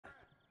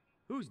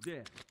Who's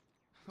dead?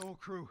 The whole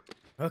crew.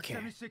 Okay.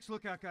 76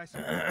 lookout guys.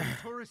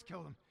 Tourists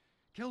killed them.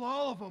 Kill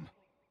all of them.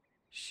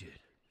 Shit.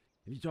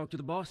 Have you talked to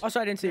the boss? Also,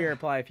 I didn't see your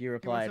reply. If you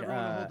replied,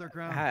 everyone to hold their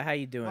ground. how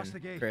you doing, Watch the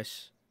gate.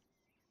 Chris?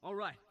 All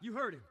right, you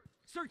heard him.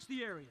 Search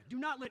the area. Do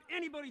not let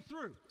anybody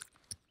through.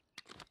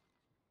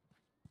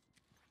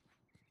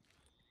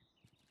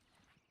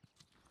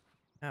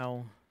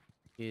 How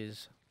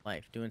is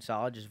life? Doing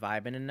solid? Just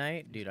vibing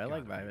tonight? Dude, I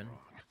like vibing.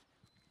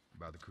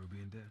 About the crew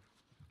being dead?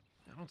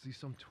 I don't see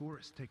some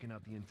tourists taking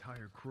out the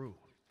entire crew.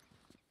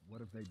 What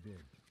if they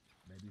did?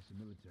 Maybe some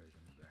military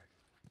coming back.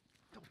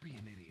 Don't be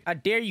an idiot. How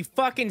dare you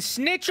fucking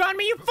snitch on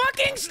me, you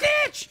fucking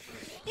snitch!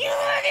 You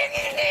fucking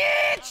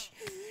snitch!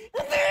 You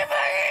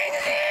fucking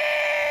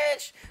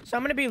snitch! So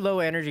I'm gonna be low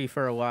energy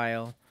for a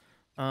while.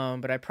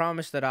 But I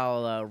promise that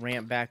I'll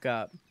ramp back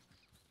up.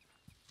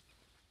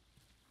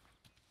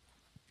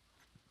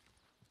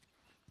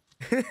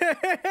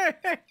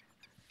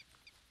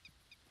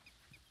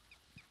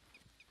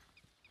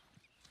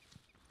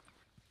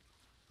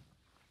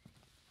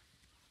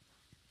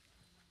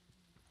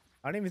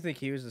 I don't even think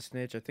he was the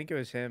snitch. I think it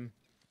was him.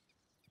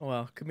 Oh,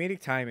 well,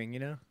 comedic timing, you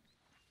know?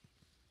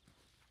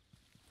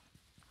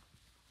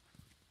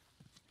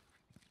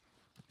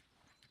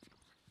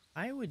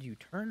 Why would you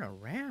turn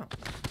around?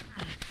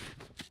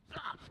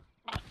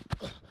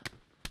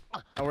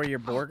 How are your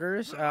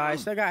burgers? I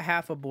still got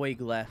half a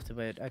boig left,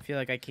 but I feel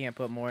like I can't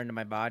put more into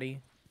my body.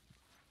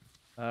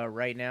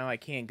 Right now, I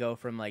can't go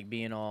from, like,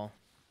 being all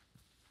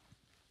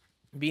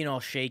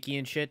shaky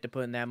and shit to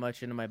putting that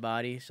much into my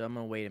body, so I'm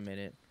gonna wait a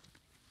minute.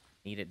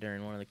 Eat it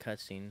during one of the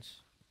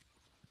cutscenes.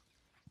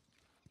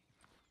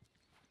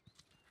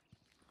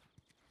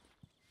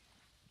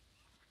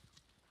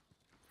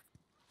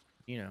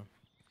 You know,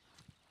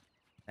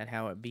 that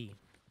how it be.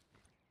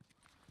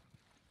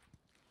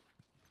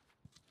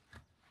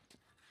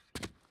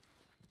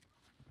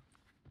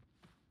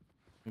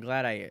 I'm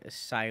glad I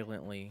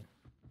silently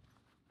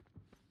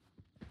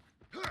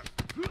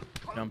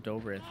jumped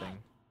over a thing.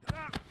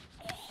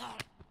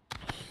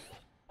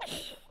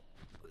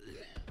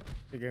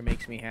 Sugar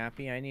makes me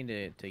happy. I need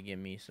to give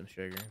me some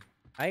sugar.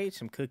 I ate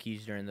some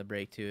cookies during the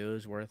break too. It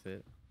was worth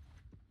it.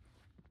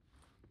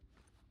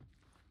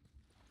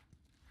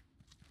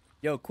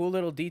 Yo, cool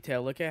little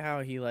detail. Look at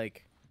how he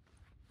like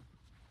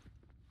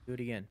do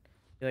it again.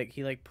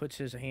 He puts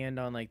his hand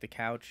on like the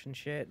couch and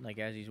shit, like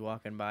as he's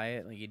walking by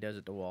it, like he does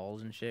at the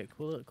walls and shit.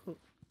 Cool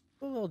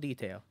little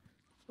detail.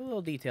 Cool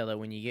little detail that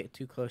when you get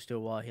too close to a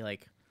wall, he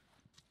like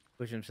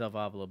pushes himself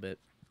off a little bit.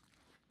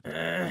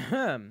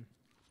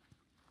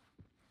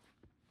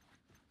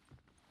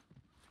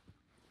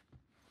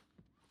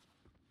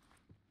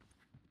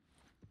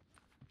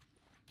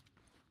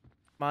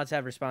 Mods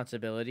have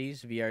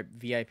responsibilities.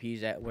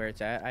 VIPs at where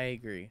it's at. I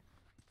agree.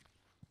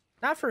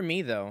 Not for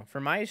me, though. For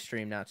my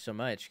stream, not so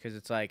much. Because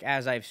it's like,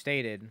 as I've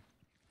stated,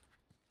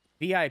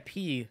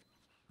 VIP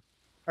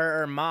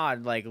or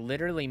mod, like,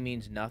 literally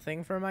means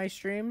nothing for my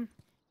stream.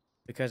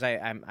 Because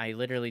I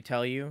literally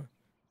tell you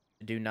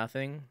to do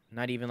nothing.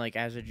 Not even, like,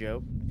 as a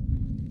joke.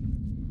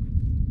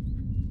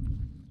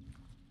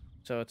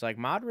 So it's like,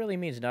 mod really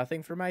means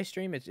nothing for my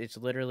stream. It's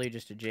literally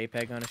just a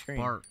JPEG on a screen.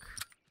 Bark.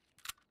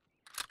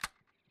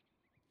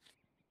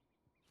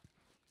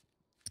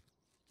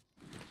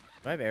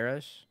 Do I have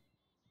arrows?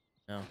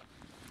 No.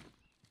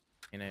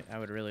 And I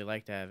would really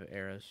like to have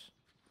arrows.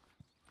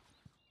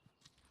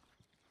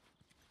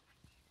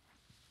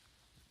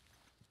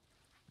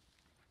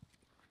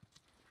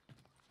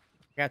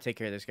 I gotta take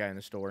care of this guy in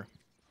the store.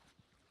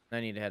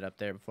 I need to head up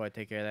there before I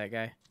take care of that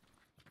guy.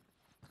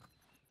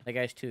 That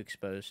guy's too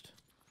exposed.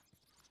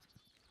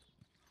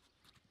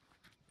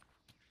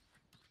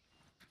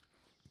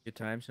 Good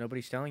times.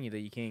 Nobody's telling you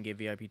that you can't get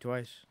VIP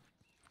twice.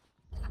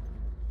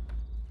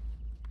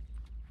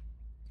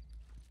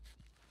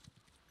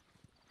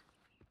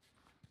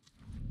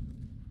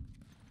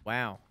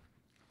 Wow.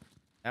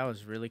 That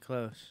was really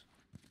close.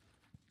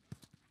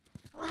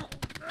 I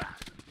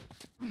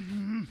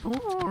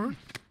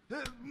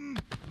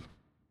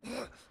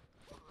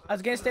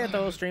was gonna stay at the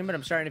whole stream, but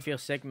I'm starting to feel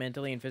sick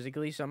mentally and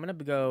physically, so I'm gonna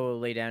go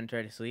lay down and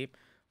try to sleep.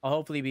 I'll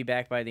hopefully be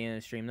back by the end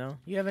of the stream, though.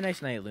 You have a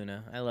nice night,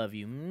 Luna. I love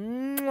you.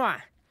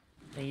 Mwah!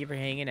 Thank you for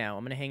hanging out.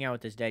 I'm gonna hang out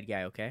with this dead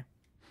guy, okay?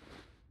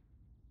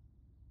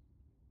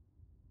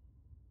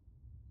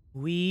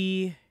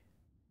 We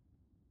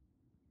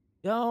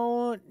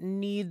don't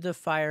need the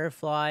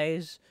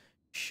fireflies.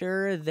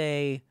 Sure,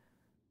 they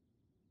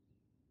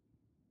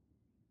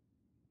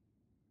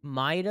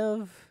might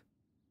have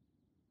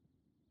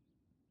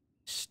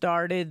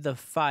started the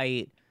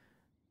fight,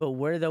 but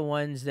we're the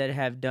ones that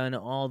have done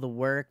all the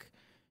work.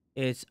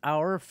 It's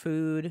our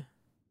food.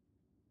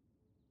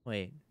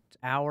 Wait, it's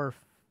our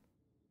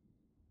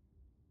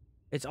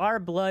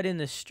blood in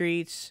the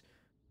streets.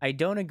 I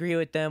don't agree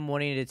with them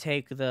wanting to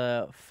take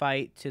the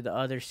fight to the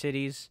other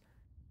cities.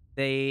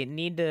 They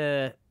need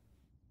to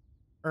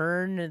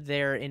earn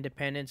their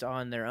independence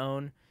on their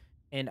own,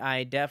 and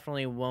I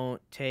definitely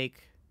won't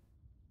take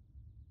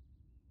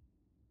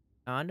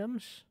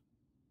condoms.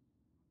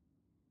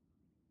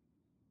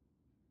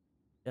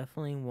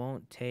 Definitely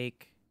won't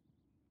take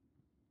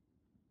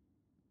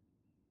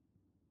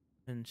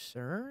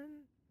concern.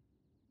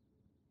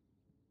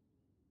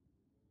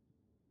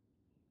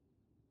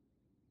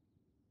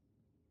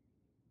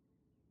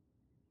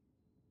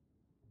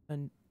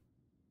 And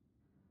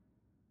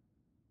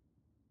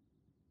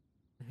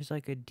there's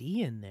like a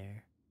D in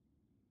there.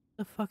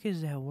 What the fuck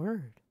is that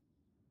word?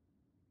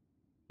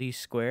 D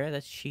square?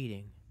 That's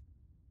cheating.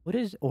 What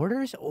is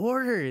orders?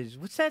 Orders.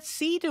 What's that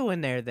C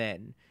doing there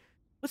then?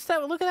 What's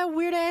that? Look at that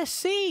weird ass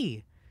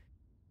C.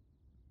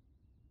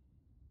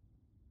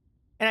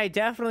 And I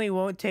definitely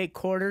won't take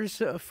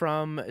quarters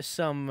from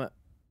some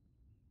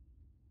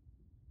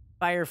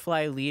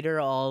Firefly leader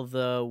all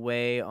the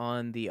way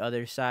on the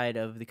other side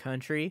of the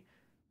country.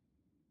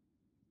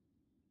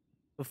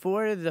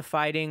 Before the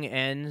fighting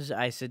ends,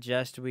 I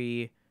suggest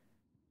we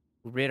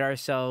rid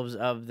ourselves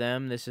of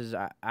them. This is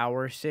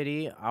our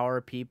city, our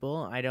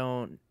people. I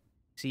don't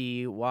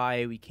see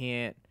why we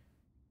can't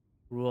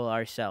rule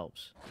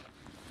ourselves.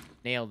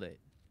 Nailed it.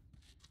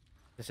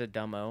 Just a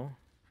dumbo.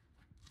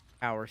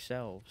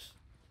 Ourselves.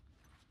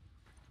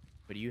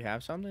 But do you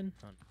have something?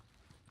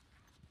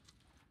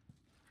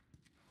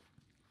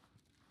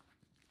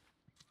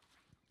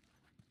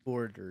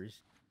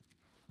 Orders.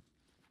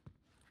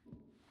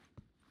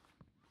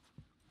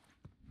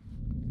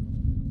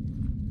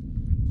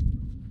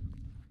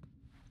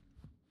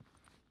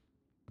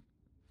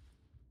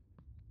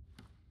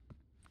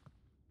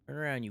 Turn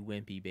around, you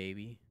wimpy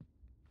baby.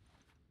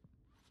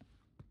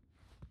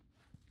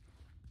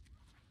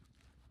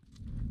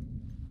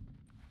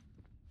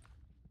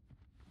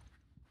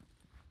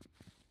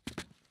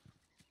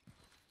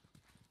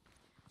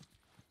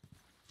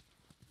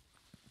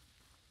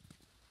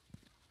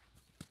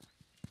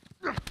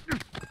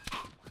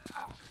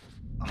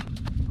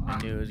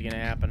 I knew it was gonna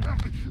happen.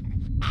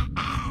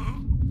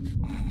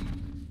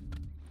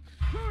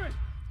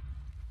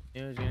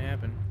 Knew it was gonna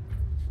happen.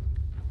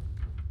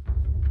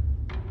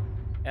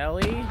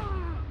 Ellie?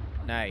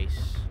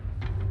 Nice.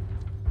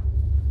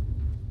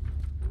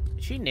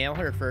 Did she nail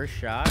her first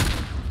shot?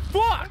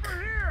 Fuck!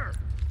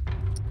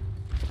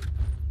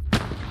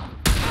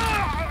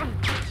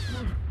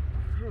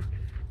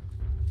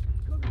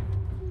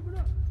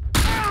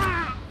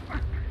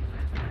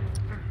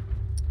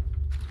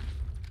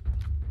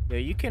 Yo,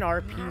 you can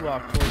RP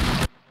walk towards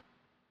me.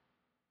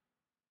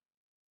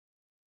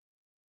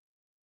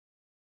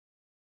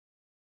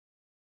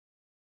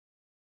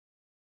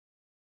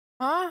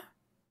 Huh?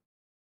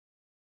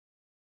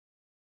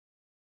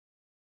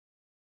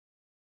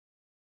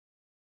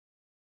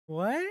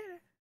 What?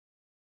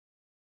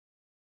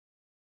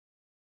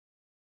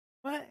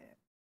 What?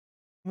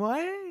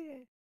 What?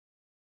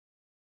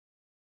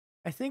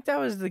 I think that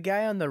was the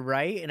guy on the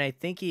right, and I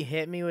think he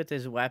hit me with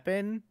his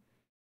weapon.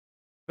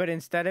 But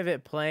instead of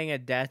it playing a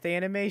death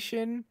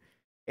animation,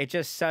 it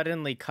just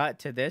suddenly cut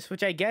to this,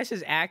 which I guess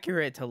is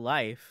accurate to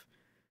life.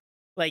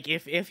 Like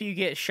if you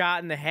get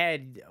shot in the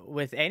head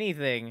with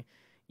anything,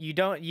 you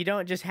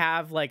don't just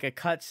have like a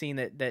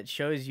cutscene that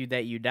shows you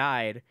that you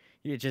died.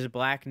 It's just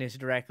blackness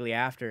directly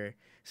after.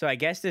 So I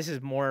guess this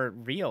is more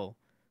real.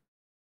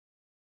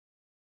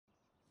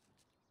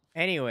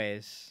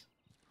 Anyways,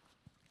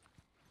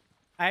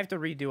 I have to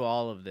redo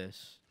all of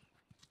this.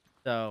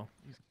 So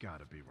He's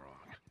gotta be wrong.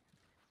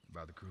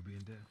 About the crew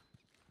being dead?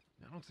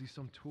 I don't see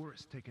some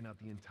tourists taking out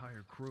the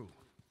entire crew.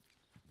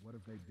 What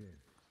if they did?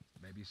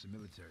 Maybe some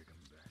military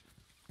coming back.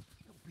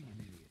 Don't be an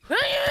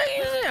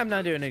idiot. I'm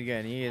not doing it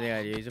again. You get the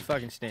idea. He's a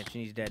fucking snitch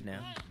and he's dead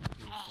now.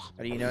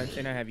 How do you know what I'm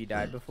saying? Have you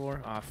died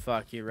before? Oh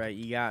fuck, you're right.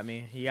 You got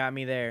me. You got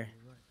me there.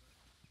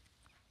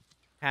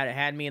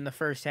 Had me in the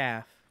first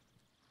half.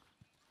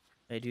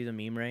 Did I do the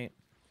meme right?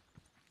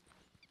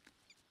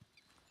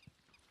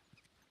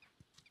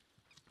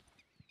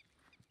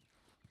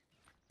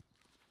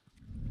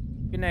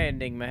 Good night,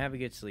 Enigma. Have a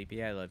good sleep.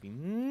 Yeah, I love you.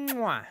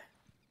 Mwah!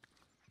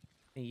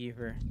 Thank you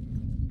for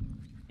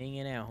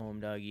hanging out, home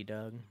doggy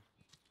dog.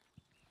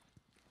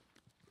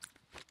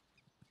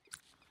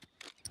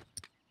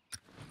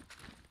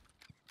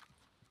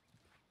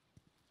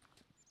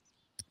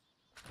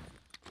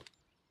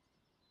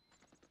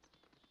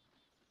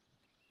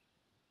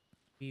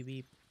 Beep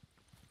beep.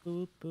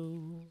 Boop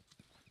boo.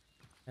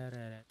 Da da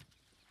da.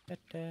 Da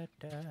da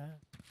da.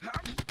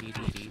 Dee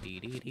dee dee dee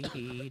dee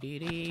dee dee dee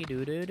dee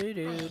doo doo doo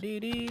doo dee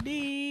dee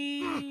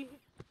dee.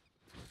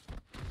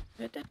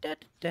 Da da da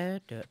da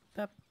da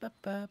ba ba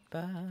ba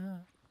ba.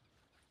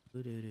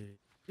 Doo doo doo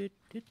doo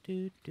doo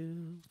doo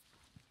doo.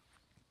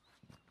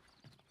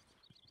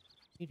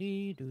 Dee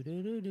dee doo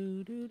doo doo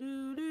doo doo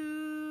doo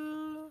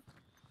doo.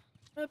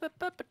 Ba ba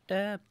ba ba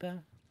da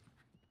ba.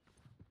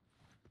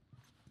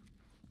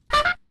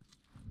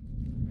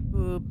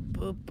 Boop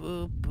boop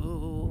boop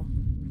boop.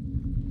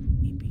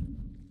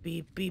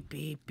 Beep beep beep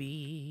beep beep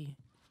beep.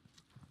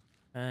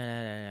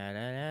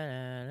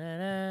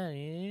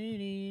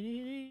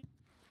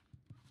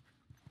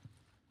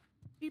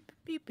 Beep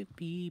beep beep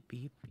beep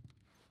beep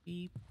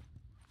beep.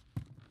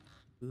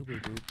 Boop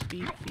boop boop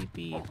beep beep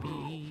beep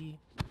beep.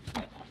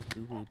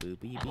 Boop boop boop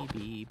beep beep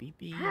beep beep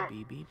beep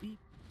beep beep beep.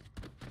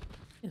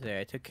 There,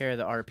 I took care of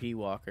the RP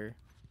walker.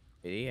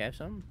 Did he have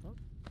some? Oh.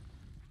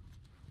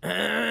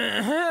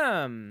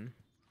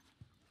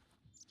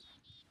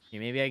 Yeah,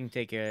 maybe I can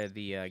take care of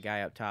the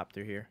guy up top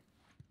through here.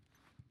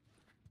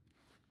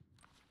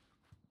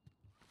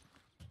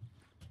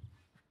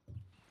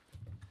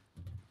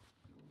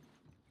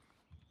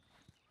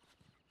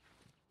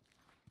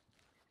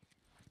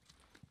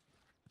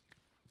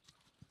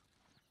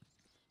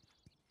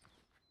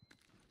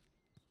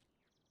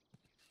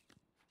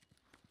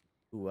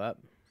 Who up?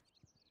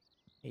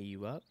 Hey,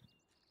 you up?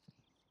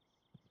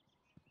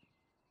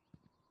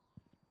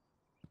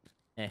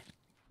 Eh.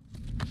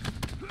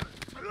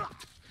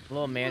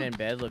 Little man in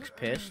bed looks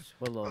pissed.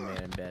 What little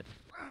man in bed?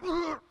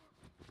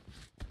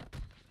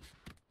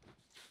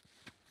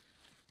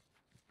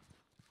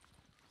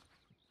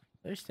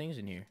 There's things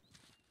in here.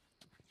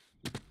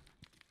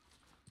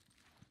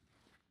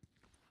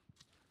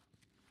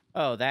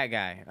 Oh, that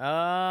guy.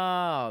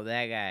 Oh,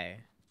 that guy.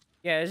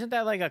 Yeah, isn't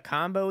that like a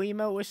combo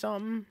emote with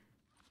something?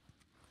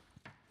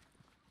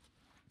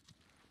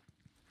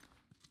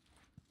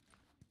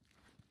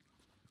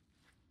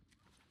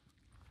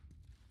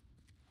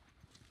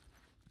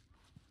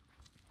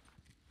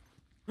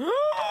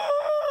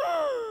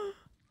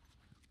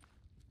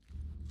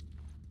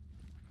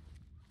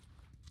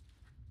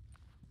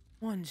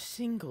 One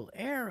single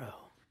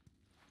arrow.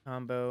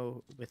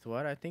 Combo with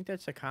what? I think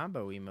that's a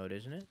combo emote,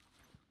 isn't it?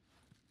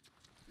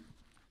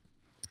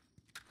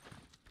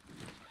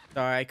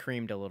 Sorry, I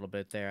creamed a little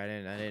bit there. I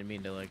didn't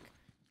mean to like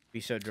be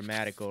so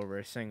dramatic over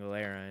a single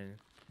arrow. I'm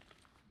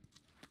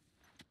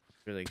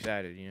really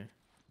excited, you know.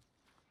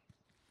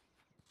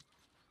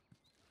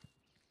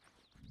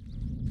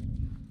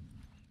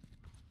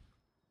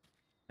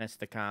 That's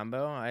the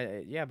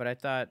combo. Yeah, but I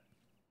thought.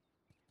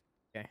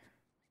 Okay.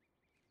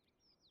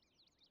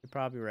 You're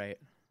probably right.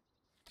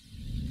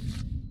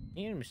 I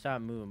need him to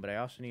stop moving, but I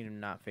also need him to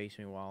not face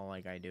me while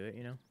like I do it,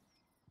 you know?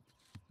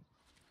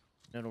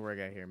 It'll work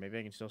out here. Maybe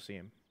I can still see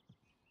him.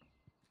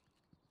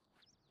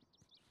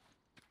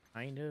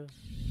 Kind of.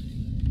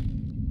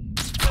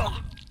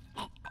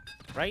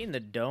 Right in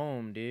the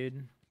dome,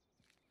 dude.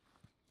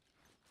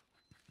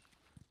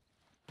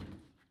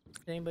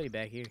 Is anybody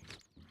back here?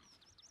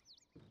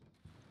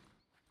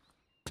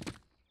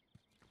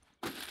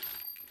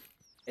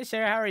 Hey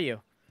Sarah, how are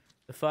you?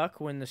 The fuck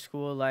when the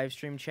school live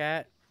stream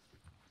chat?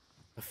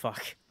 The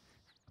fuck?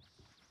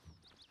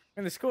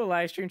 When the school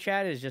live stream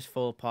chat is just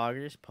full of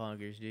poggers?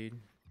 Poggers, dude. I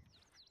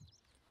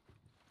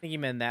think you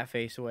meant that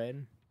face away.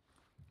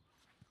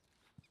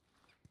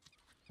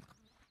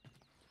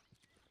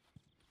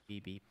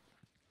 Beep beep.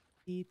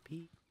 Beep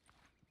beep.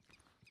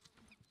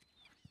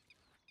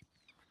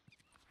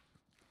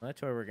 Well,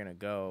 that's where we're gonna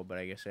go, but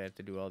I guess I have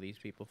to do all these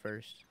people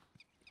first.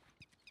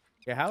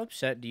 Yeah, how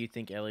upset do you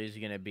think Ellie's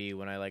gonna be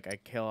when I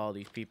kill all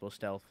these people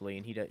stealthily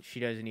and she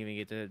doesn't even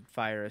get to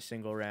fire a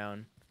single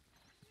round?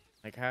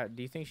 Like, how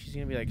do you think she's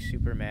gonna be like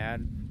super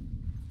mad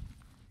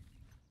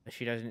that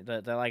she doesn't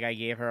that like I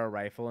gave her a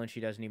rifle and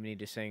she doesn't even need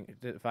to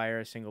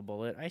fire a single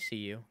bullet? I see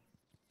you.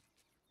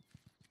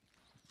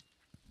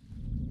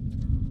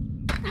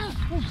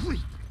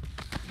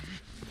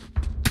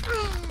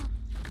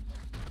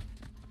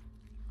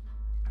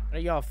 How do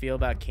y'all feel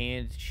about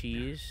canned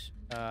cheese?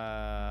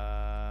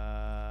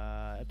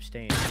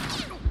 Abstain.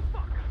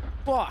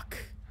 Fuck!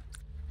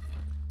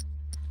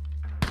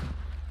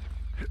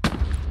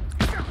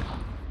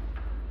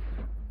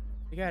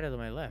 The guy to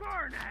my left.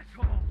 Burn,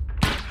 asshole!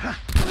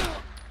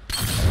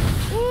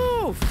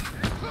 Oof!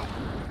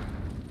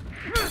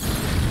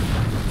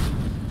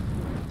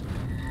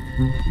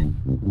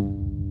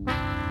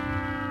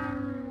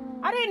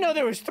 I didn't know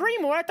there was 3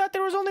 more. I thought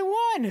there was only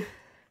 1.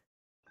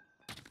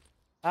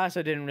 I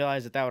also didn't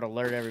realize that would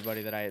alert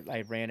everybody that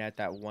I ran at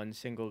that one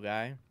single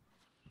guy.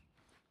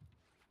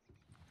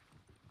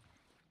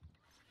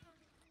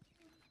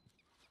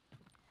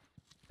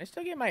 Can I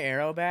still get my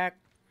arrow back?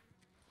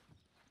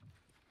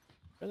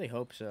 Really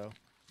hope so.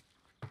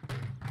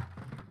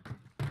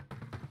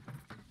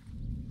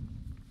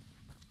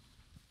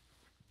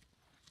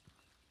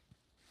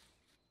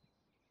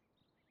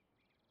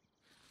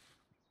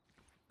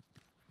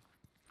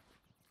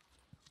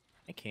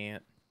 I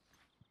can't.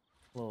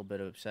 A little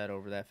bit upset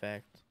over that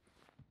fact.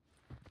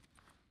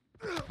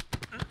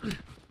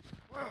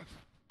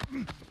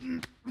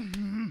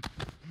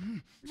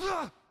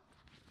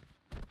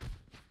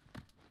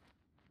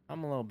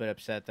 I'm a little bit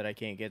upset that I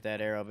can't get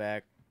that arrow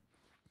back.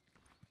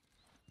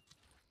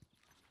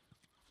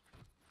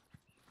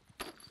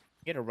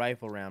 Get a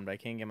rifle round, but I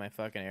can't get my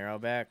fucking arrow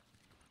back.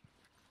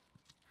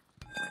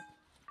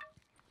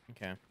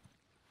 Okay.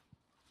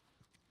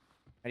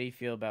 How do you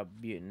feel about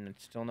Butin?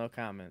 Still no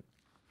comment.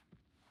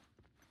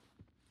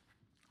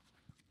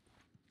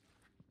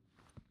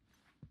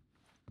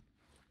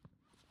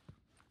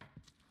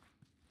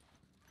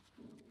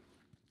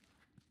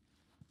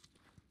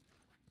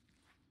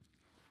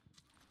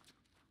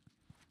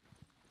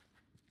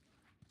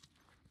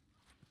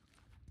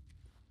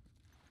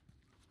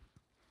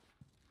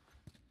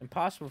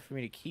 Impossible for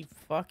me to keep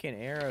fucking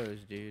arrows,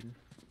 dude.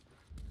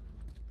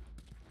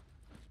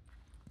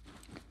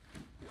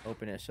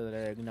 Open it so that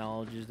it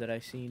acknowledges that I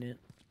seen it.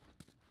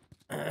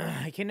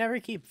 I can never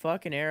keep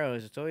fucking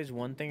arrows. It's always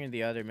one thing or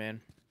the other,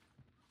 man.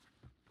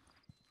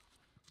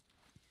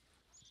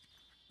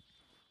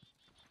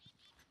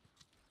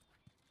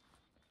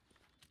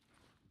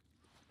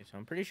 Okay, so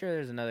I'm pretty sure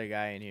there's another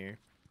guy in here.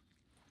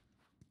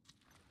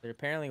 There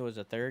apparently was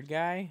a third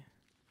guy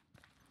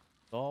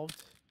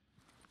involved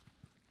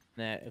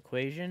in that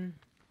equation.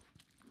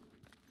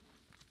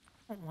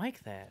 I don't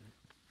like that.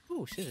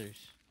 Ooh,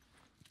 scissors.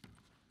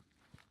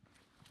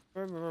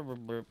 Never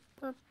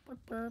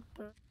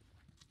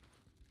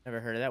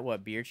heard of that.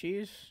 What, beer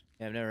cheese?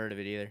 Yeah, I've never heard of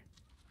it either.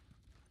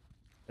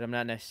 But I'm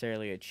not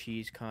necessarily a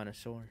cheese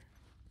connoisseur.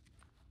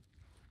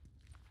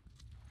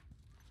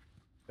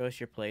 Show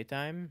us your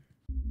playtime.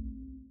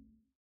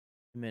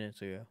 2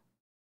 minutes ago.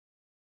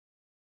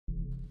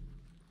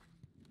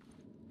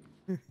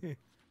 I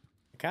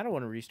kind of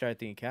want to restart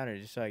the encounter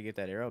just so I get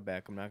that arrow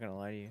back. I'm not going to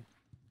lie to you.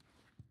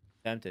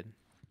 Tempted.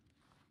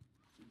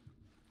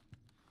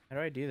 How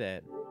do I do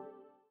that?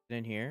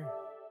 In here?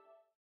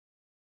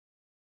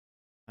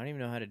 I don't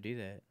even know how to do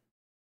that.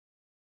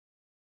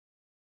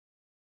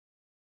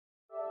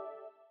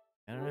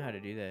 I don't know how to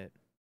do that.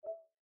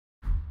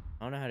 I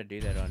don't know how to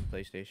do that on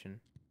PlayStation.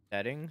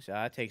 Settings?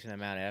 It takes an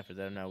amount of effort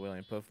that I'm not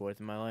willing to put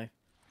forth in my life.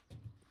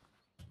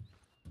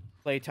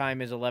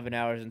 Playtime is 11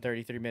 hours and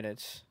 33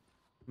 minutes.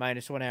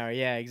 Minus 1 hour.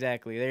 Yeah,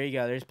 exactly. There you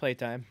go. There's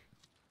playtime.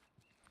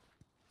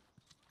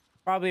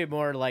 Probably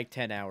more like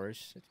 10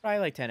 hours. It's probably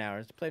like 10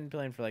 hours. Playing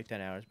for like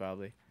 10 hours,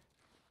 probably.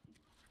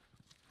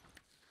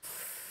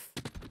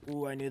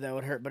 Ooh, I knew that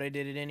would hurt, but I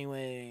did it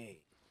anyway.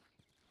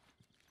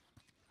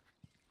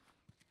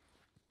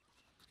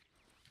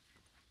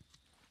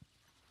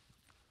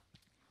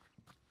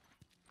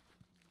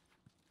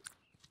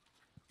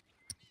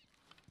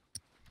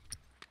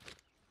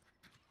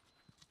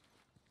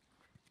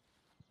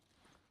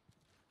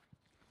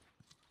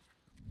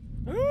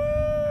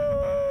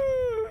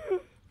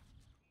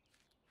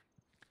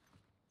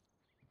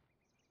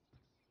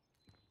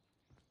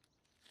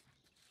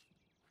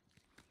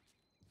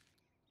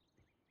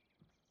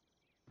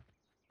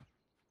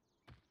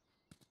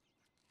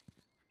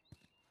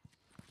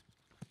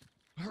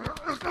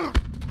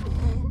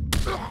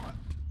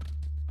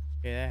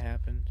 Okay, that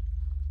happened.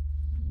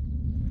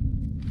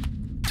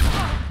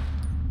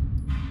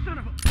 Son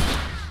of a...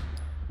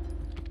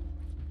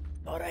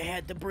 Thought I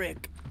had the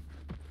brick.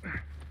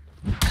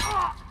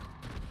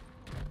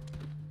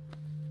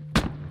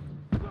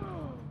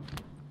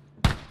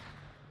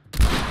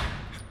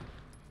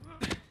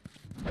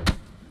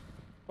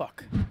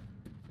 Fuck.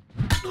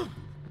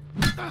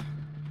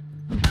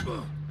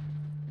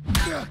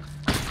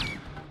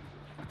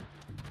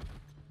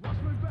 Watch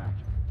my back.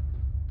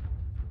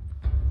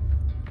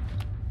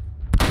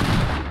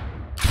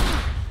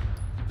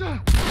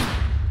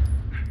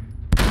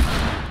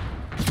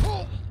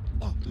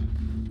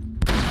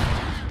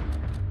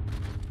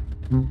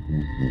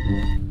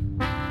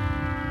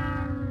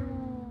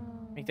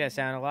 Make that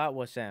sound a lot?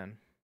 What sound?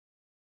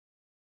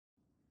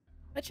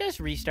 Let's just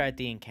restart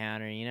the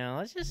encounter, you know?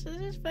 Let's just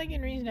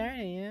fucking restart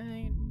it, you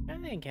know? Try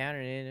the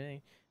encounter,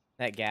 dude.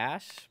 That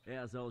gas?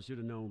 Asshole should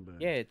have known better.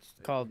 Yeah, it's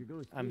called You're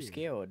going I'm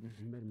steal. Scared.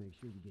 You better make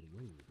sure you get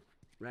away with it.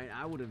 Right?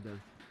 I would have done.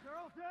 They're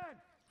all dead!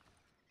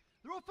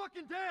 They're all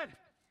fucking dead!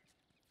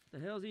 The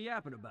hell's he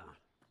yapping about?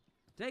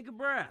 Take a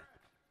breath.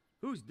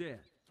 Who's dead?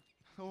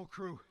 The whole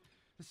crew.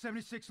 The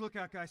 76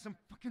 lookout guy. Some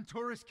fucking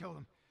tourist killed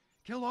him.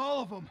 Kill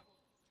all of them.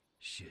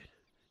 Shit.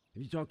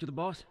 Have you talked to the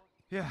boss?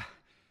 Yeah.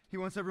 He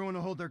wants everyone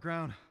to hold their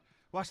ground.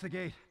 Watch the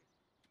gate.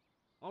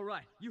 All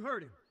right, you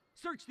heard him.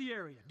 Search the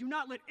area. Do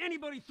not let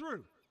anybody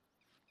through.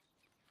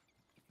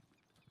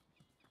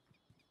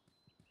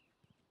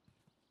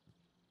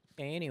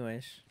 Okay,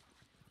 anyways.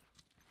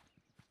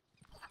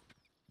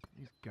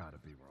 He's gotta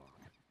be wrong.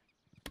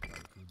 About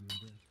the crew being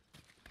dead?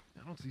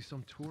 I don't see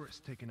some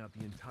tourists taking out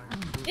the entire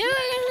crew. They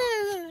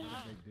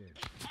did.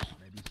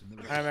 Maybe some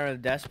military. I remember the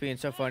deaths being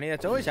so funny.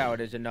 That's always how it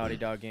is in Naughty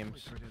Dog games.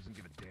 Military doesn't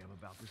give a damn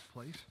about this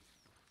place.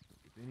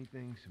 If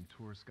anything, some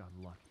tourists got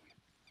lucky.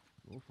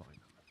 We'll find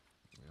them.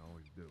 We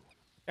always do.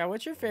 Yeah,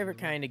 what's your favorite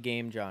kind of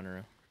game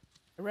genre?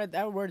 I read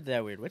that word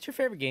that weird. What's your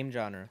favorite game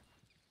genre?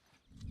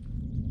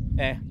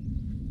 Eh.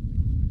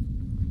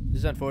 This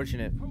is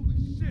unfortunate.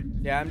 Holy shit!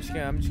 Yeah, I'm just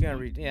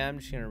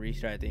gonna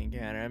restart the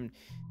encounter.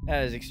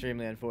 That is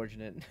extremely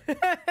unfortunate.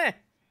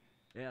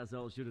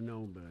 Asshole should have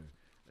known better.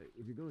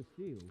 If you're gonna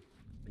steal,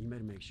 you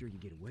better make sure you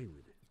get away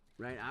with it.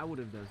 Right? I would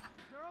have done.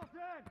 They're all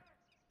dead!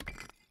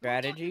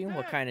 Strategy?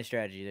 What kind of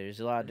strategy? There's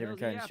a lot of different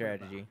kinds of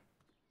strategy.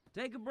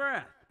 Take a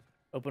breath.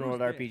 Open Who's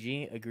world dead?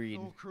 RPG? Agreed.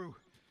 The whole crew.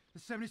 The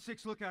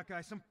 76 lookout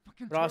guy. Some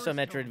fucking But also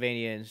tourist killed him.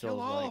 Metroidvania and Kill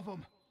all Souls-like. of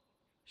them.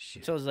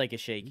 Shit. Souls-like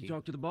is You shaky.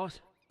 talked to the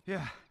boss?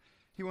 Yeah.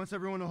 He wants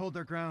everyone to hold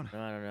their ground. No,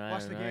 I don't know.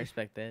 Watch the I gate.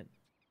 respect that.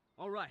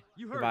 All right,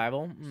 you heard.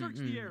 Survival? Him. Search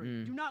the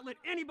area. Do not let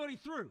anybody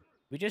through.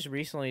 We just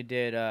recently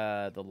did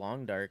the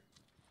Long Dark.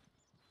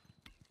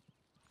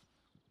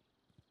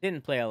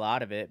 Didn't play a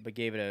lot of it, but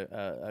gave it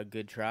a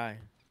good try.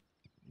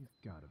 He's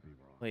gotta be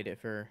wrong. Played it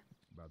for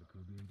About the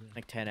crew being dead.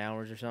 Like 10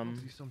 hours or I don't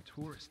something. see some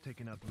tourists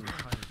taking out the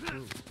entire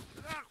crew.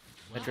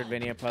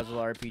 Metroidvania puzzle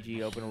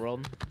RPG open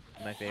world.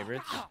 My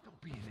favorites.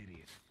 Don't be an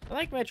idiot. I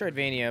like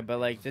Metroidvania, but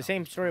like the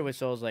same story with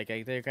Souls, like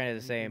they're kind of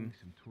the same.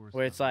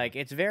 Where it's like,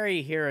 it's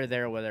very here or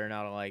there whether or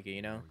not I like it,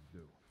 you know?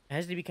 It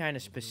has to be kind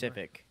of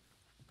specific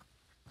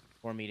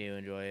for me to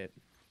enjoy it.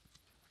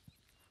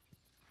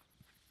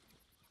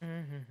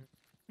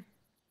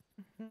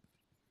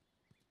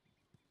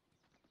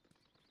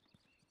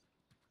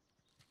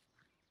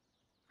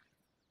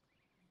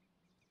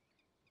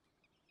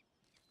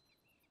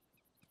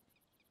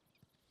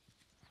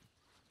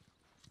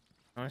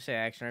 I want to say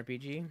action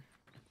RPG.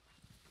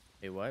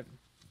 Say what?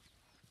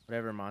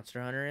 Whatever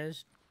Monster Hunter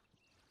is.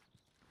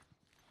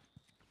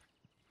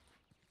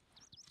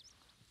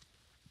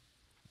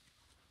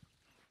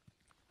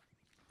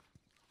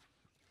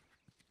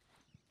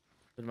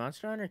 Would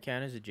Monster Hunter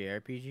count as a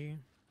JRPG?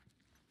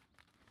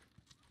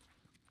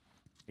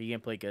 Are you gonna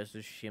play Ghost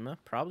of Tsushima?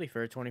 Probably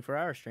for a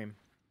 24-hour stream.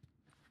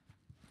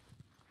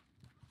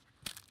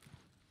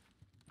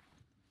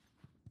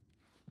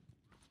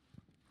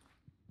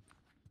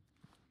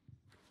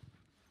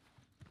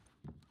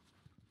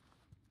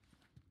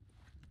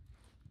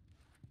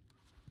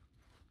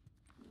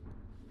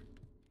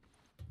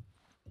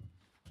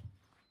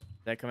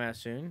 That come out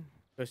soon?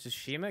 Ghost of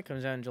Tsushima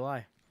comes out in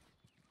July.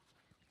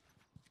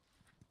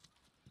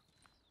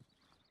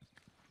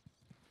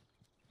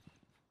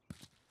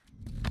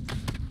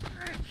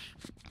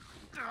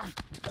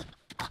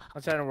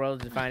 Outside of the world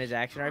is defined as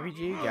action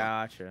RPG?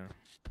 Gotcha.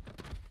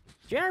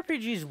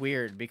 JRPG is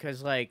weird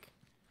because, like,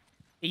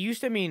 it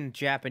used to mean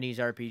Japanese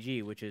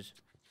RPG, which is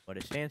what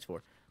it stands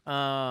for.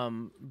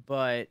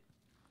 But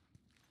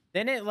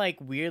then it,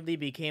 like, weirdly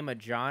became a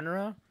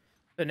genre.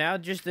 So now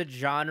just the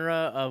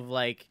genre of,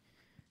 like,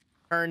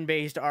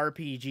 turn-based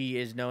RPG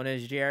is known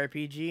as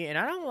JRPG, and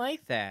I don't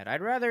like that.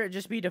 I'd rather it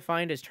just be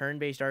defined as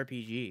turn-based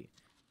RPG,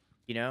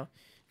 you know?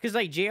 Because,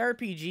 like,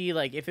 JRPG,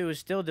 like, if it was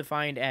still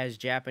defined as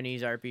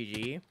Japanese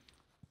RPG,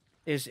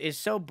 is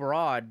so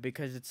broad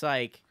because it's,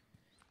 like,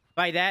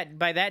 by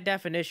that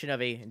definition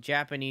of a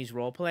Japanese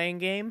role-playing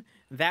game,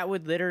 that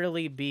would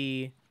literally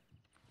be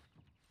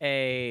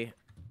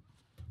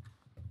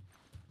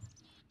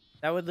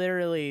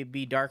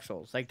Dark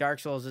Souls. Like, Dark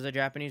Souls is a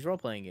Japanese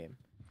role-playing game.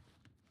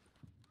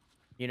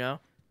 You know?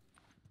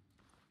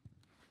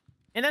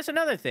 And that's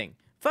another thing.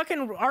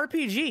 Fucking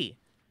RPG.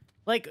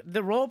 Like,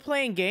 the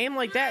role-playing game,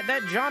 like,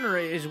 that genre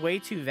is way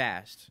too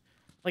vast.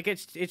 Like,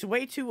 it's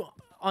way too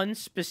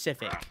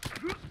unspecific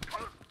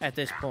at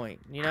this point,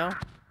 you know?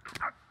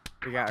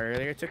 We got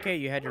earlier. It's okay.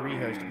 You had to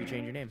rehost if you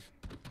change your name.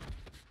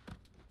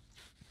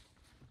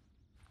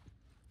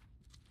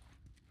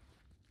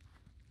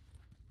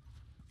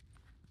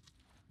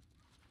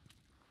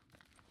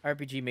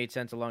 RPG made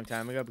sense a long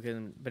time ago,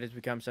 but it's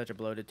become such a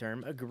bloated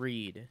term.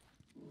 Agreed.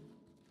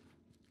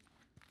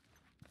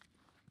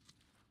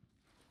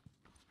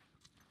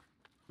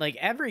 Like,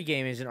 every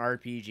game is an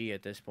RPG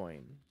at this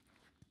point.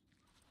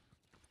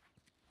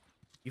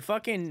 You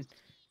fucking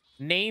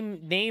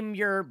name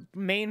your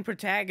main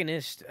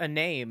protagonist a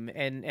name,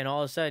 and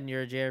all of a sudden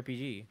you're a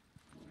JRPG.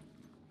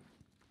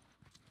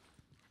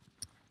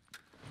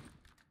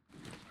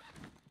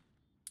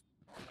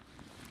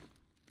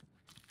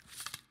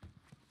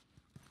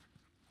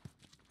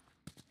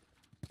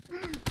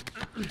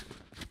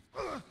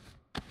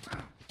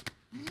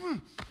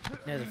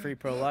 There's a free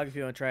prologue if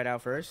you want to try it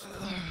out first.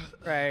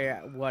 Try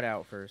what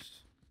out first?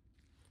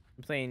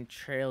 I'm playing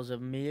Trails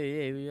of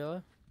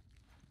Mila.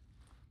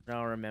 I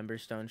don't remember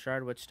Stone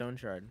Shard. What's Stone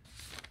Shard?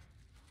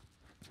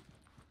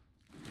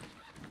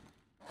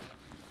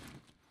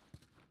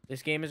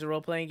 This game is a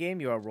role-playing game.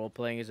 You are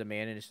role-playing as a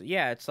man in a...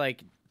 Yeah, it's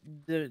like...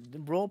 The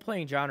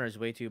role-playing genre is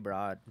way too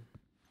broad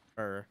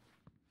for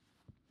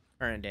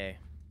current day.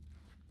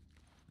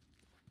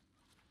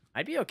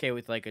 I'd be okay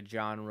with, like, a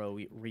genre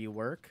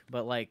rework,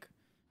 but, like,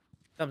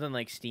 something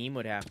like Steam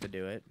would have to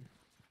do it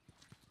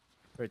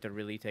for it to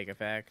really take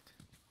effect.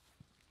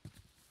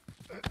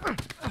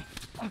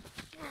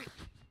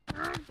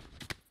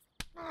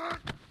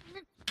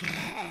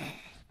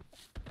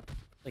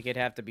 Like, it'd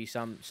have to be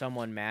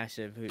someone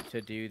massive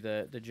to do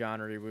the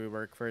genre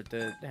rework for it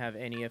to have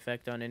any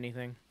effect on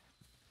anything.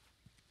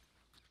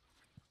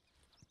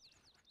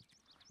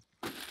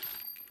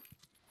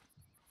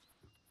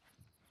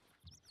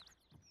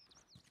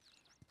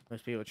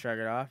 Most people shrug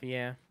it off,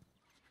 yeah.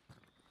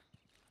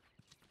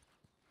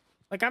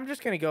 Like, I'm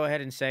just gonna go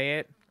ahead and say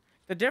it.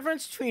 The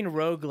difference between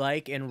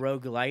roguelike and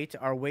roguelite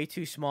are way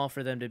too small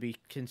for them to be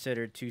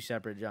considered two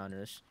separate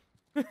genres.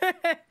 I'm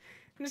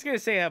just gonna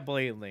say that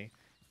blatantly.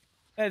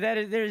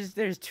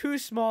 There's too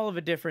small of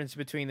a difference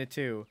between the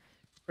two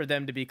for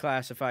them to be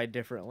classified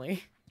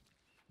differently.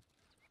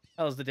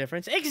 How's the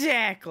difference?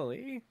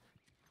 Exactly.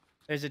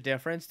 There's a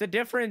difference. The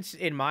difference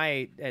in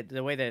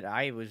the way that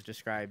I was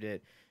described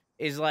it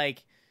is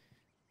like,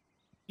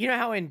 you know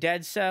how in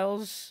Dead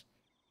Cells,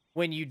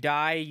 when you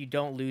die, you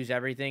don't lose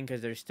everything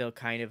because there's still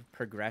kind of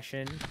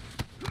progression?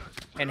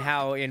 And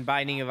how in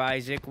Binding of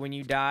Isaac, when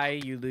you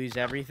die, you lose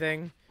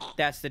everything?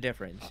 That's the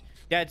difference.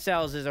 Dead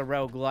Cells is a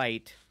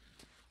roguelite,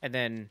 and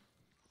then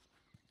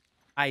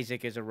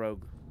Isaac is a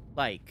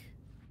roguelike.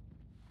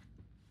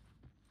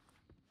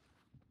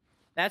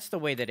 That's the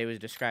way that it was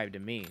described to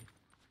me.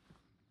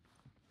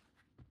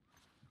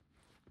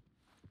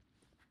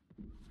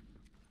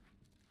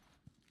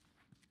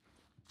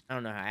 I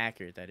don't know how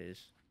accurate that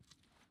is.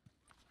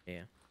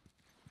 Yeah.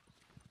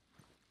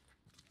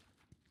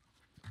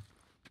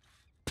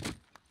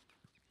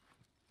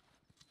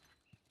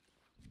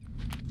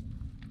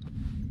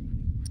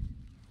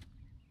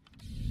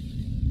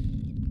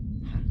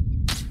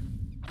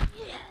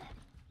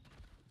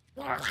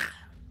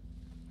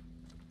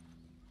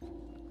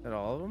 Is that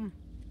all of them?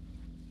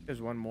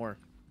 There's one more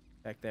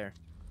back there.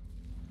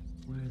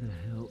 Where the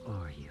hell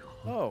are you?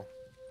 Oh,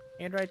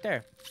 and right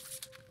there.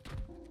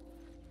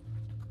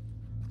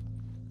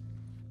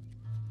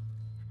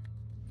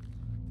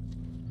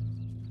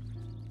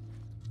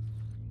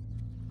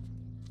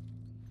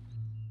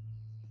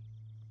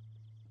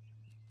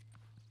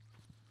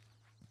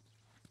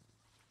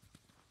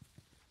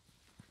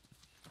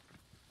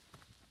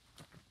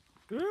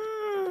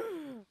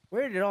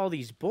 Where did all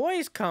these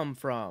boys come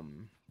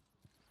from?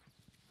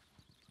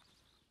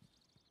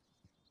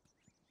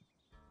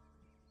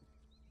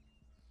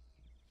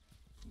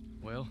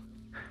 Well,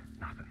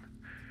 Nothing.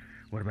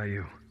 What about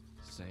you?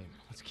 same.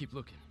 Let's keep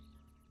looking.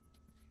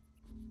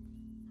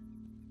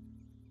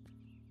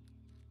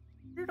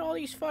 Where did all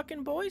these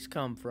fucking boys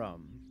come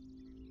from?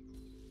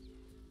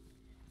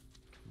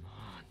 Come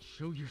on,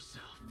 show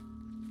yourself.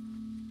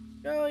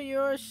 Show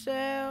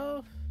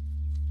yourself.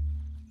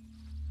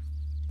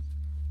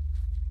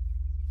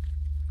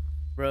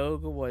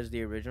 Rogue was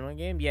the original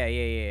game?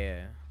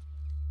 Yeah.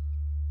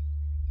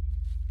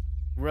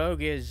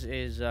 Rogue is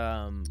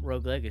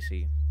Rogue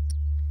Legacy.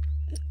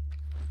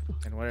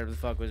 And whatever the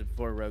fuck was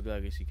before Rogue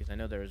Legacy, because I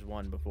know there was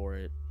one before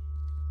it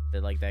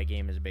that like that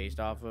game is based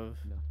off of.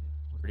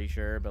 Pretty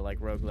sure, but like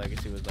Rogue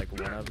Legacy was like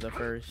one of the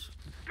first.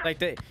 Like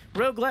the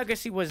Rogue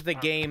Legacy was the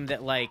game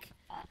that like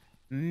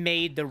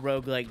made the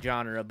roguelike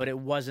genre, but it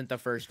wasn't the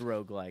first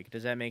roguelike.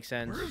 Does that make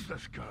sense? Where is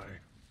this guy?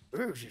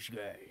 Where's this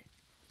guy?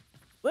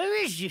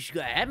 Where is this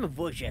guy? I'm a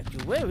voice actor.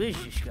 Where is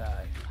this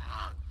guy?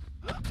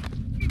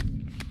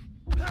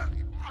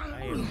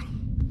 I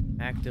am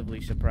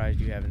actively surprised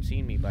you haven't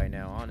seen me by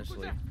now,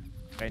 honestly.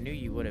 I knew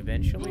you would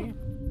eventually.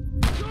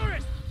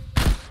 Tourist!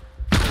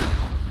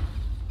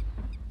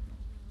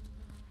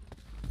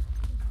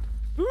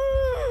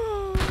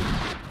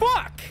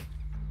 Fuck!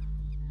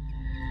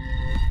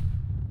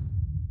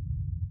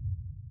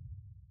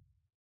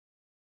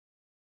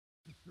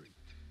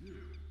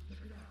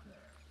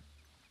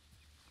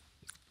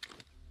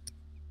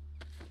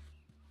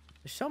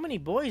 There's so many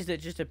boys that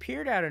just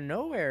appeared out of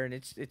nowhere, and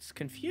it's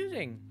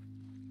confusing.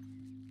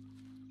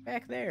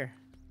 Back there.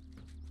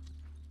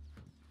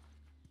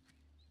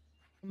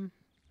 I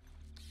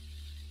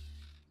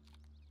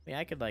mean,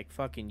 I could like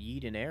fucking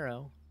yeet an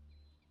arrow.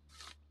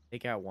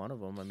 Take out one of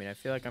them. I mean, I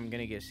feel like I'm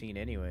gonna get seen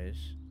anyways.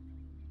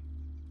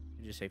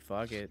 Just say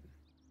fuck it.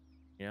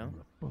 You know?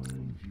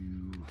 Find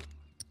you.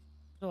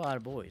 There's a lot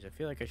of boys. I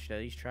feel like I should at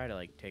least try to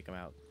like take them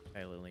out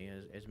silently,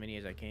 as many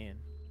as I can.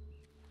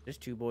 There's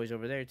two boys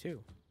over there too.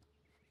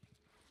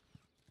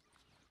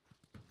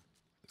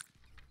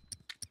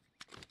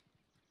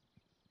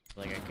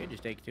 Like I could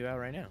just take two out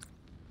right now.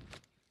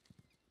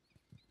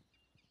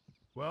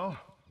 Well,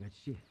 That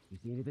shit. You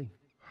see anything?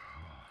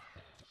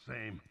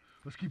 same.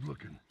 Let's keep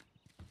looking.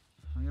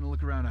 I'm gonna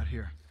look around out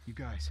here. You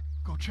guys,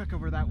 go check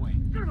over that way.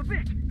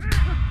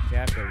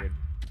 Yeah, I figured.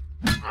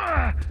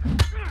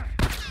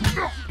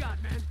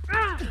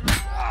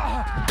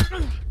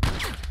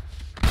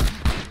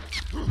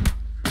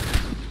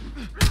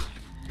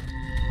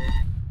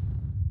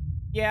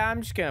 Yeah,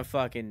 I'm just gonna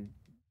fucking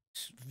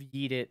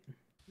eat it.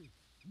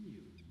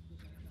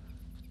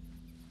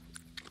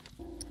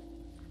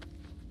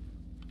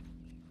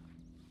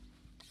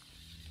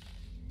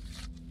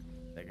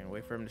 Second,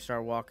 wait for him to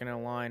start walking in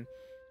a line.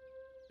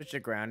 Switch to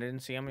grounded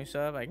and see how many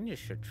sub. I can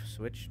just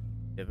switch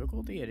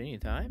difficulty at any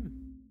time.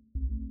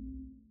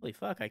 Holy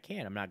fuck, I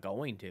can. I'm not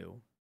going to.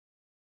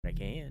 But I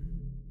can.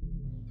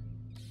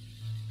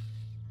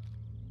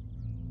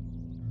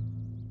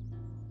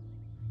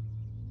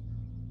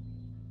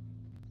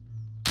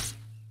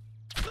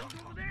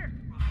 Over there!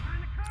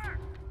 Behind the car!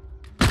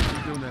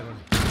 You doing that?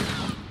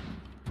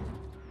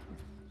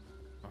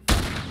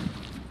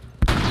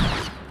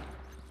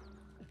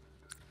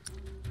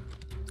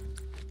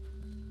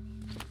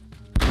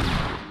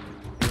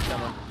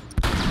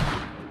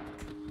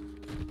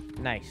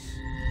 Nice.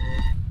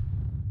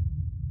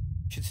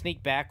 Should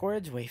sneak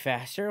backwards way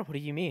faster? What do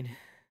you mean?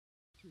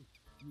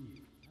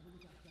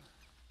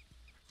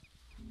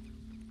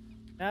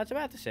 No, it's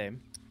about the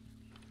same.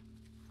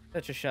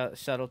 Such a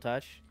subtle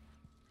touch.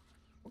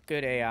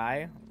 Good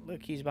AI.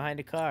 Look, he's behind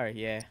a car.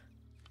 Yeah.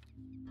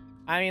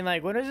 I mean,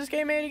 like, when was this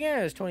game made again?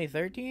 It was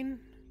 2013?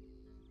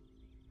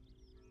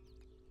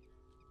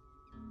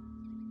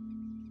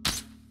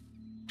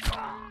 God,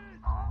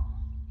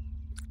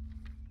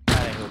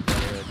 I hope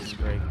that arrow didn't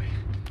break.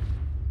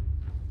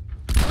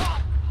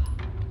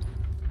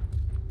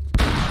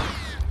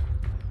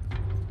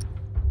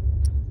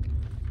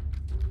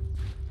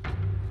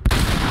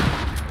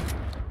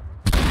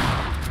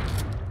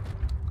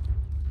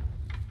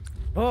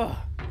 Oh.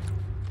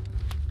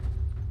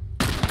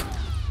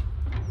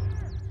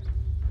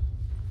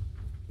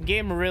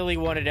 Game really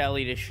wanted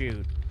Ellie to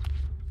shoot.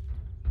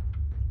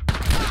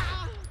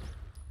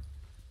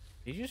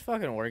 Did you just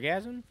fucking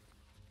orgasm?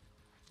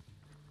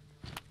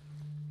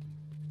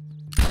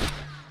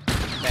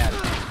 Bad.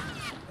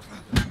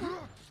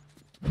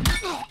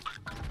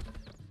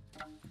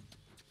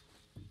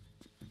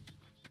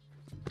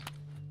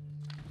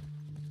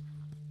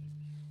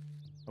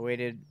 I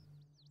waited.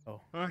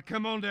 Oh. All right,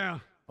 come on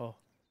down. Oh.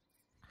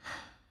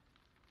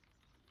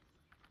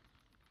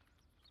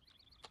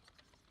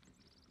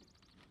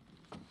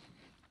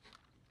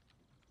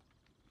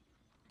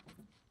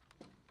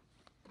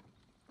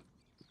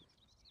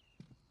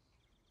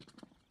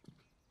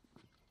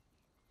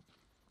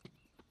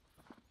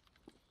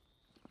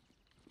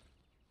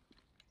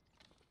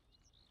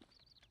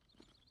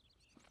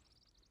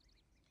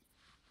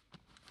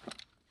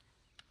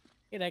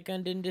 Hey, that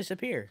gun didn't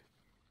disappear.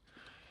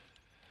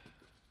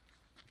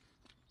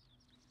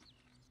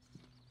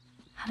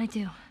 How'd I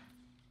do?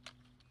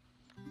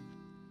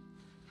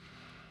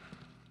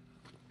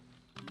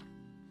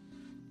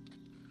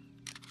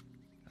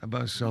 How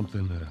about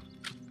something a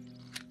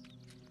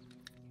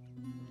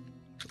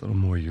little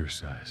more your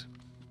size?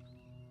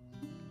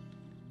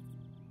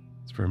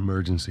 It's for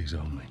emergencies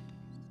only.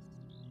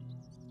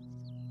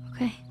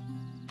 Okay.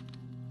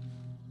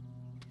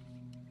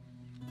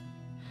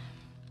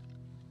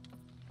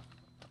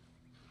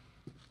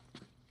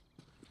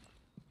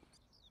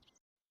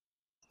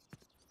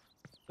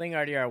 Playing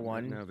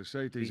RDR1 Now the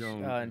safety's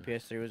on. and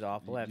PS3 was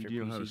awful after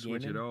You know PC how to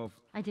switch gaming. it off.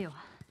 I do.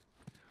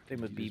 Same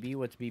with BB.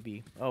 What's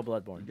BB? Oh,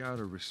 Bloodborne. You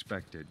gotta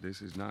respect it.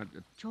 This is not.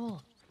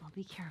 Joel, I'll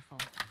be careful.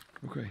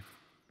 Okay.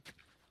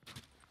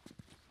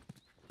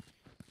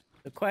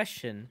 The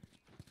question: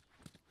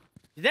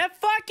 did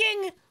that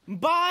fucking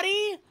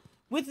body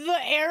with the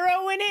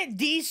arrow in it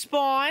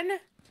despawn?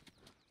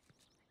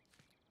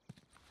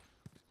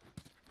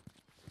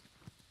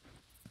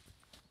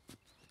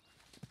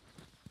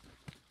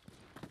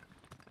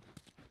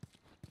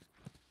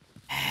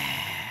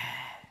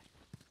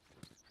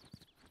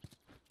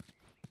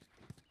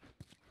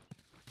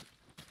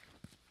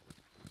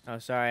 Oh,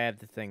 sorry, I have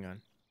the thing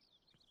on.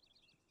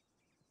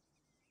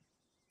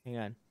 Hang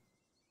on.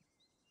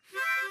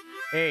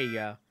 There you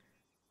go.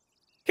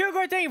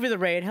 Kilgore, thank you for the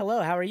raid.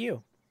 Hello, how are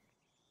you?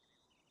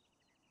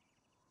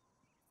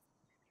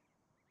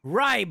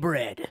 Rye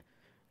bread.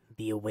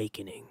 The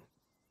awakening.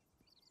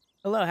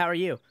 Hello, how are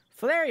you?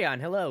 Flareon,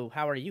 hello,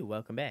 how are you?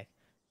 Welcome back.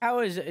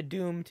 How is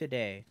Doom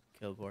today,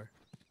 Kilgore?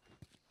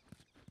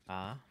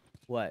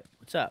 What?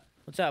 What's up?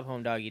 What's up,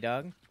 home doggy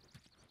dog?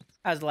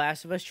 How's The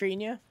Last of Us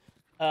treating you?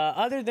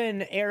 Other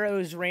than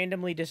arrows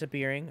randomly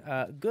disappearing,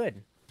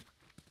 good.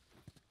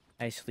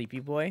 Nice sleepy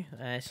boy.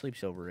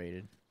 Sleep's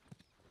overrated.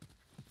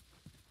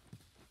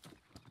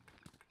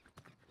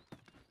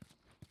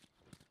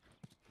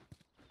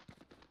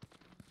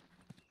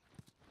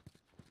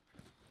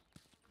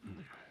 Yeah,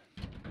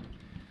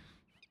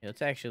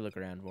 let's actually look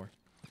around Vor.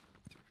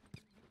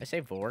 I say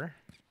Vor.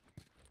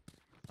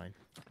 Fine.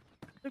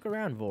 Look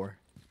around Vor.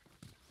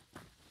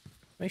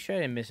 Make sure I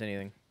didn't miss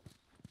anything.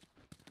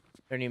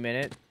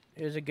 30-minute.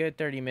 It was a good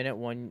 30-minute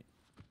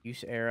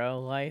one-use arrow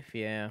life,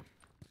 yeah.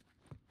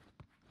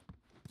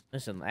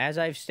 Listen, as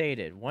I've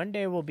stated, one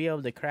day we'll be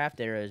able to craft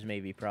arrows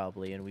maybe,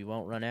 probably, and we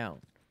won't run out.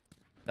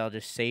 I'll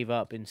just save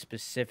up and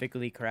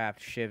specifically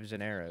craft shivs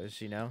and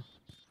arrows, you know?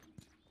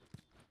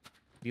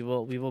 We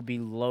will be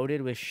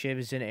loaded with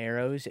shivs and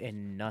arrows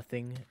and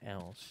nothing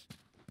else.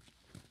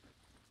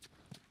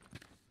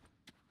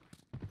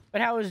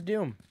 But how is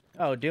Doom?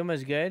 Oh, Doom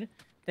is good.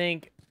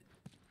 Think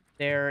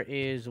there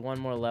is one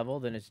more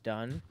level, then it's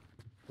done.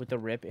 With the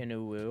rip in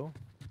Uwu.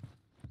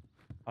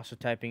 Also,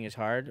 typing is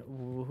hard.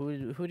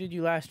 Who did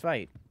you last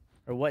fight?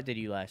 Or what did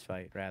you last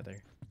fight,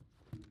 rather?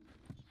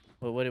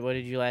 What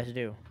did you last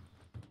do?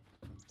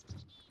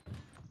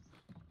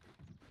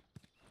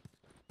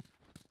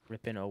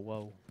 Ripping a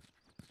whoa.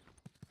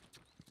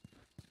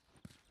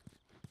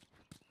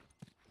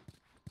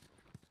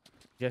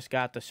 Just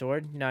got the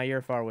sword? Nah,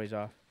 you're far ways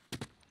off.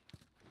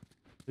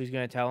 Who's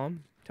gonna tell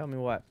him? Tell me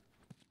what?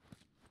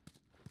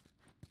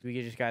 We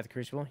just got the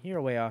crucible?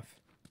 You're way off.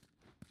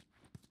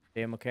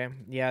 Damn, okay.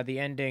 Yeah, the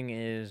ending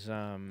is,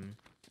 not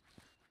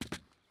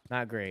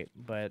great,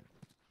 but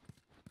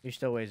you're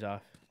still ways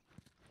off.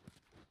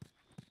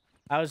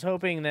 I was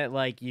hoping that,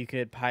 like, you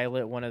could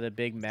pilot one of the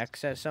big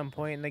mechs at some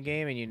point in the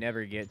game, and you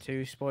never get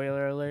to.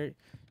 Spoiler alert.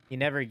 You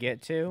never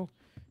get to.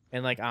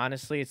 And, like,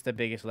 honestly, it's the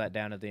biggest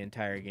letdown of the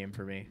entire game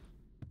for me.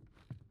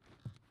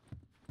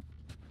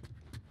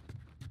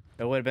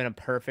 It would have been a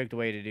perfect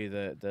way to do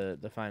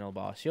the final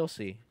boss. You'll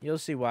see. You'll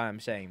see why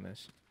I'm saying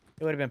this.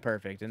 It would have been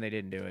perfect, and they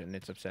didn't do it, and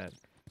it's upset.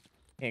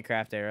 Can't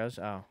craft arrows?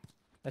 Oh,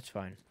 that's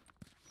fine.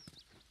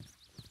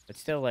 But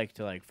still like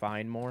to, like,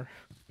 find more,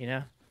 you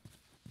know?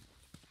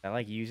 I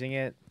like using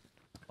it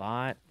a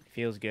lot. It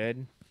feels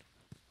good.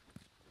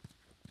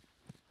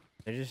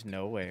 They're just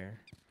nowhere.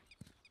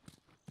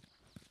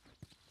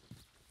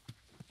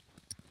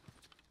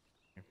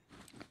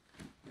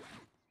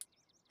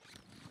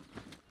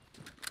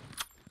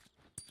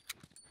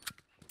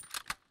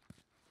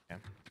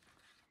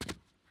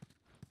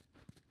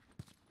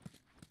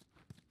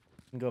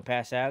 Go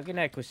pass out. Good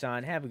night,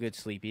 Kwasan. Have a good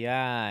sleepy.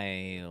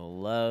 I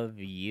love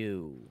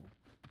you.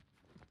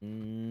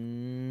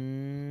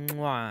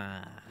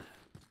 Mwah.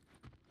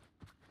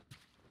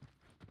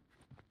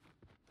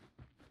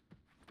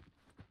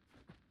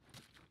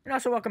 And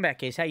also, welcome back,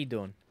 Case. How you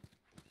doing?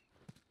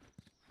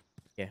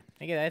 Yeah,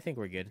 I think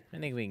we're good. I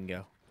think we can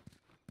go.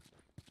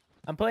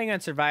 I'm playing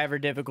on Survivor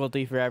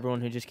difficulty for everyone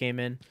who just came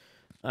in.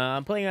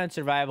 I'm playing on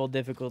Survival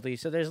difficulty,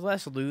 so there's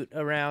less loot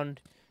around,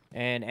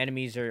 and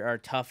enemies are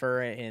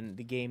tougher, and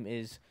the game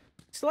is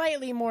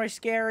slightly more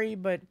scary,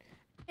 but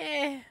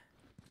it's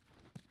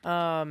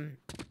a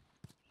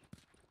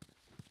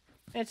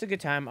good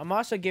time. I'm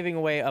also giving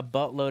away a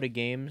buttload of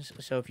games,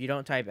 so if you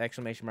don't type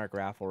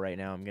 !raffle right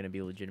now, I'm going to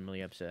be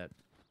legitimately upset.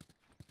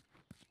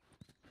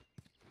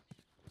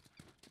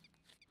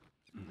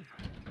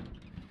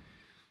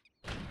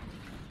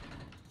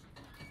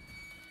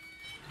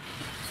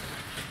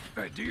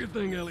 All right, do your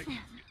thing, Ellie.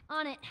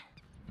 On it.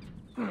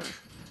 Come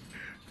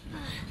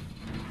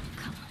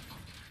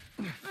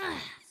on.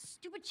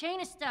 Stupid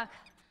chain is stuck.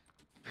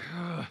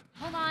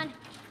 Hold on.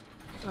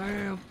 I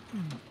am.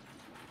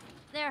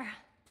 There.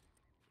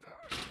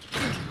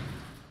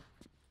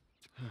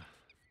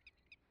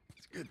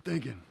 It's good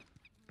thinking.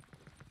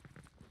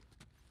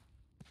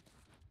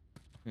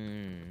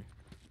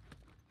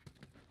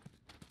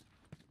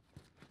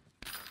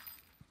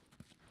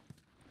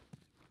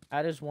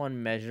 How does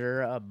one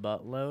measure a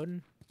buttload?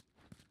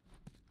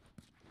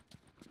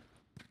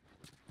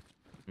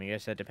 I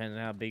guess that depends on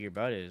how big your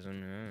butt is. I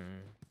don't know.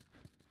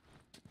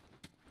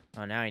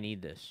 Oh, now I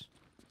need this.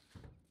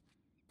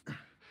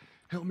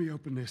 Help me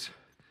open this.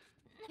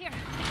 Here.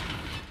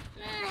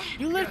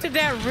 You lifted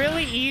that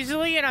really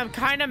easily, and I'm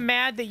kind of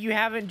mad that you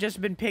haven't just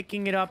been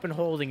picking it up and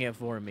holding it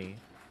for me.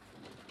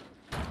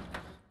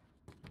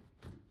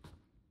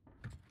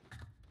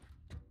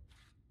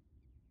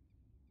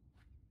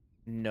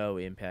 No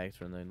impact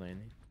from the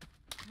landing.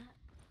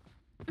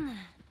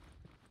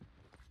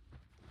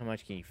 How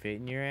much can you fit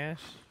in your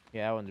ass?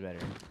 Yeah, that one's better.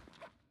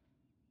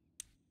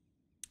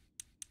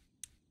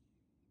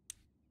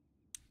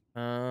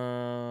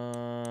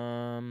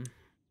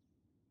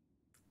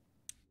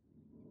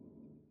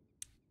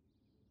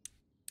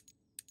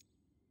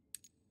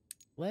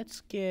 Let's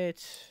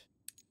get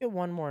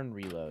one more and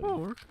reload.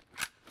 Or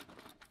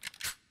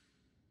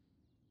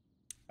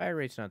Fire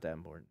rate's not that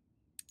important.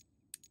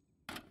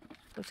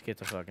 Let's get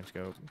the fucking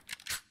scope.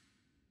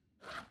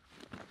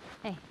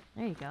 Hey,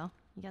 there you go.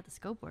 You got the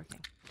scope working.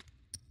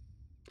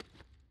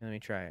 Let me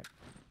try it.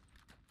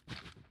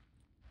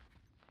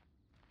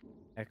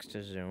 X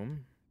to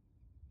zoom.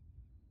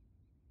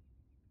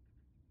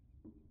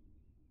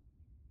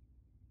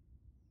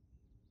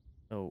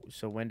 Oh,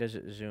 so when does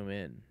it zoom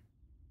in?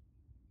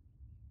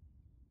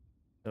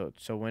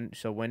 So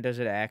when does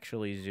it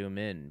actually zoom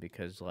in?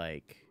 Because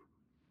like,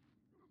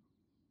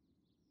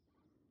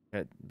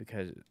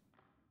 because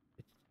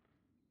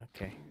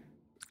okay.